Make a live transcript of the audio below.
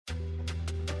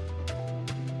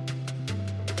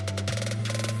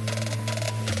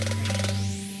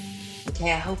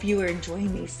Okay, I hope you are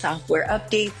enjoying these software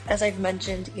updates. As I've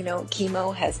mentioned,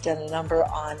 chemo has done a number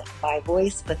on my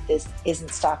voice, but this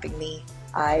isn't stopping me.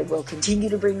 I will continue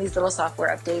to bring these little software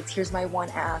updates. Here's my one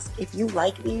ask. If you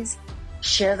like these,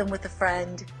 share them with a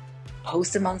friend,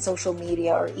 post them on social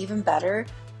media, or even better,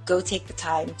 go take the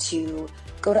time to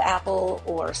go to Apple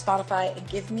or Spotify and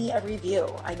give me a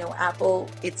review. I know Apple,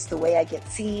 it's the way I get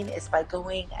seen is by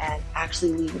going and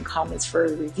actually leaving comments for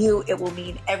a review. It will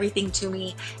mean everything to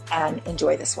me, and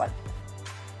enjoy this one.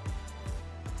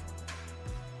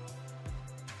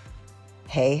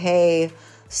 Hey.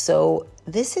 So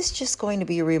this is just going to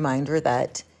be a reminder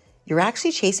that you're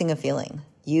actually chasing a feeling.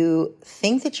 You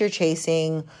think that you're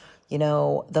chasing,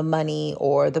 the money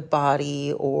or the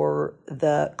body or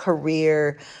the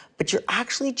career, but you're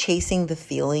actually chasing the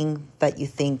feeling that you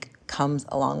think comes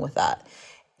along with that.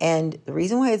 And the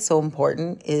reason why it's so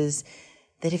important is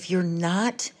that if you're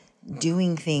not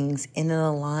doing things in an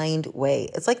aligned way,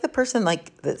 it's like the person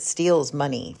that steals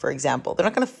money, for example. They're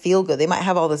not going to feel good. They might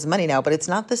have all this money now, but it's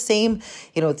not the same.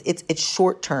 It's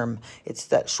short term. It's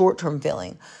that short term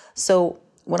feeling. So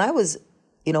when I was,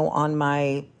 on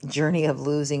my journey of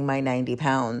losing my 90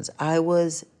 pounds, I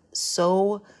was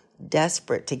so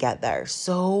desperate to get there,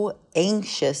 so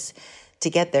anxious to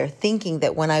get there, thinking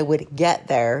that when I would get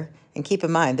there, and keep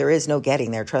in mind, there is no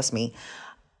getting there, trust me,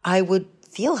 I would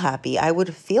feel happy. I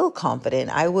would feel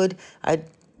confident. All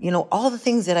the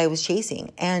things that I was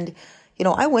chasing. And,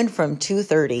 I went from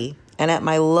 230 and at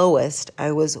my lowest,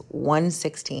 I was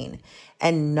 116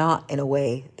 and not in a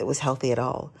way that was healthy at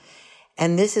all.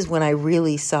 And this is when I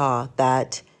really saw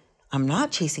that I'm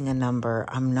not chasing a number.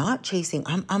 I'm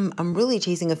really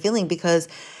chasing a feeling, because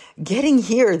getting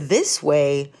here this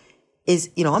way is,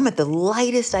 I'm at the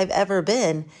lightest I've ever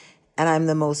been, and I'm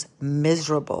the most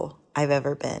miserable I've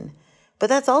ever been. But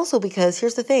that's also because,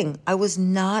 here's the thing, I was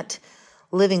not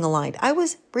living aligned. I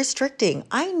was restricting.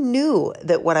 I knew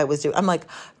that what I was doing, I'm like,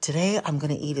 today I'm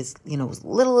going to eat as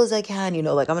little as I can, I'm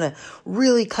going to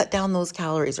really cut down those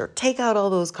calories or take out all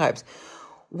those carbs.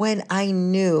 When I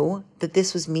knew that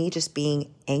this was me just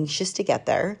being anxious to get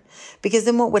there, because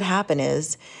then what would happen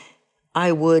is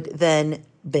I would then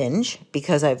binge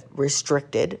because I've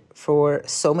restricted for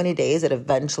so many days that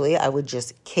eventually I would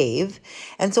just cave.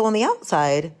 And so on the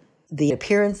outside, the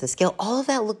appearance, the scale, all of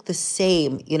that looked the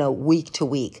same, week to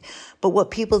week. But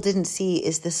what people didn't see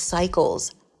is the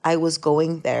cycles I was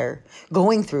going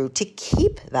through to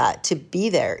keep that, to be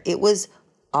there. It was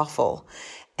awful.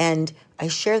 And I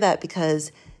share that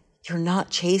because you're not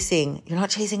chasing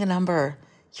a number.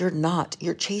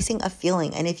 You're chasing a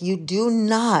feeling. And if you do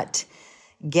not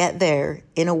get there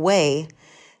in a way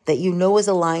that is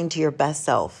aligned to your best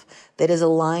self, that is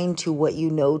aligned to what you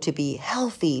know to be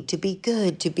healthy, to be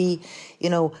good, to be,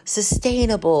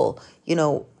 sustainable,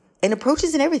 and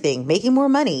approaches in everything, making more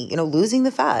money, losing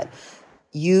the fat,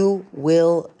 you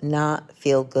will not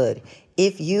feel good.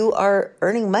 If you are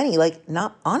earning money,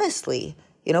 not honestly,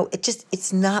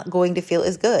 it's not going to feel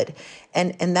as good.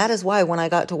 And that is why when I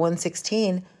got to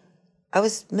 116, I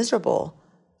was miserable.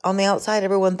 On the outside,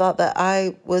 everyone thought that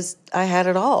I had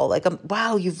it all.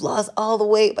 Wow, you've lost all the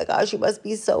weight. My gosh, you must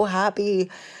be so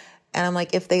happy. And I'm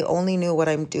like, if they only knew what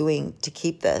I'm doing to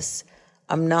keep this,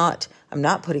 I'm not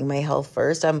putting my health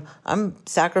first. I'm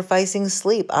sacrificing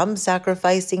sleep. I'm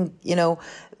sacrificing,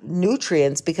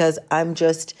 nutrients, because I'm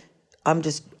just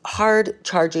hard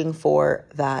charging for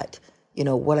that,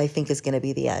 what I think is going to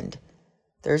be the end.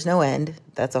 There's no end.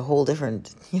 That's a whole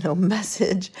different,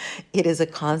 message. It is a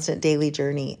constant daily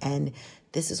journey. And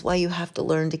this is why you have to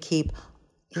learn to keep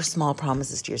your small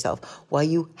promises to yourself, why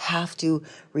you have to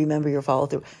remember your follow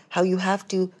through, how you have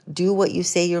to do what you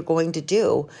say you're going to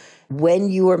do when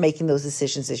you are making those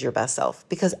decisions as your best self.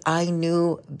 Because I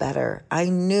knew better. I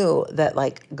knew that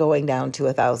going down to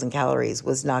 1,000 calories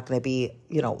was not going to be,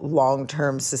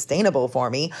 long-term sustainable for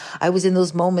me. I was in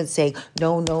those moments saying,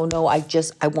 no,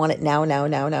 I want it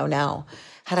now.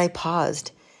 Had I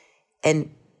paused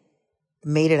and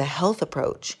made it a health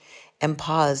approach and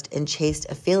paused and chased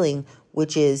a feeling,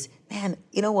 which is, man,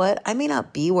 you know what? I may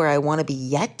not be where I want to be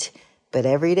yet, but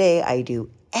every day I do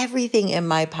everything in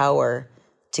my power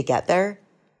to get there.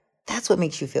 That's what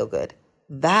makes you feel good.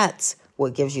 That's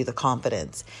what gives you the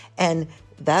confidence. And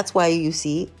that's why you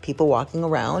see people walking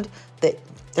around that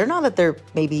they're not at their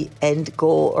maybe end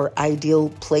goal or ideal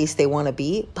place they want to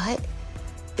be, but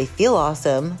they feel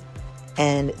awesome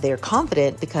and they're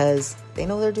confident because they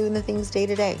know they're doing the things day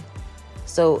to day.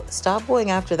 So stop going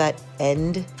after that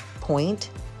end point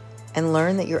and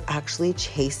learn that you're actually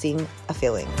chasing a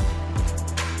feeling.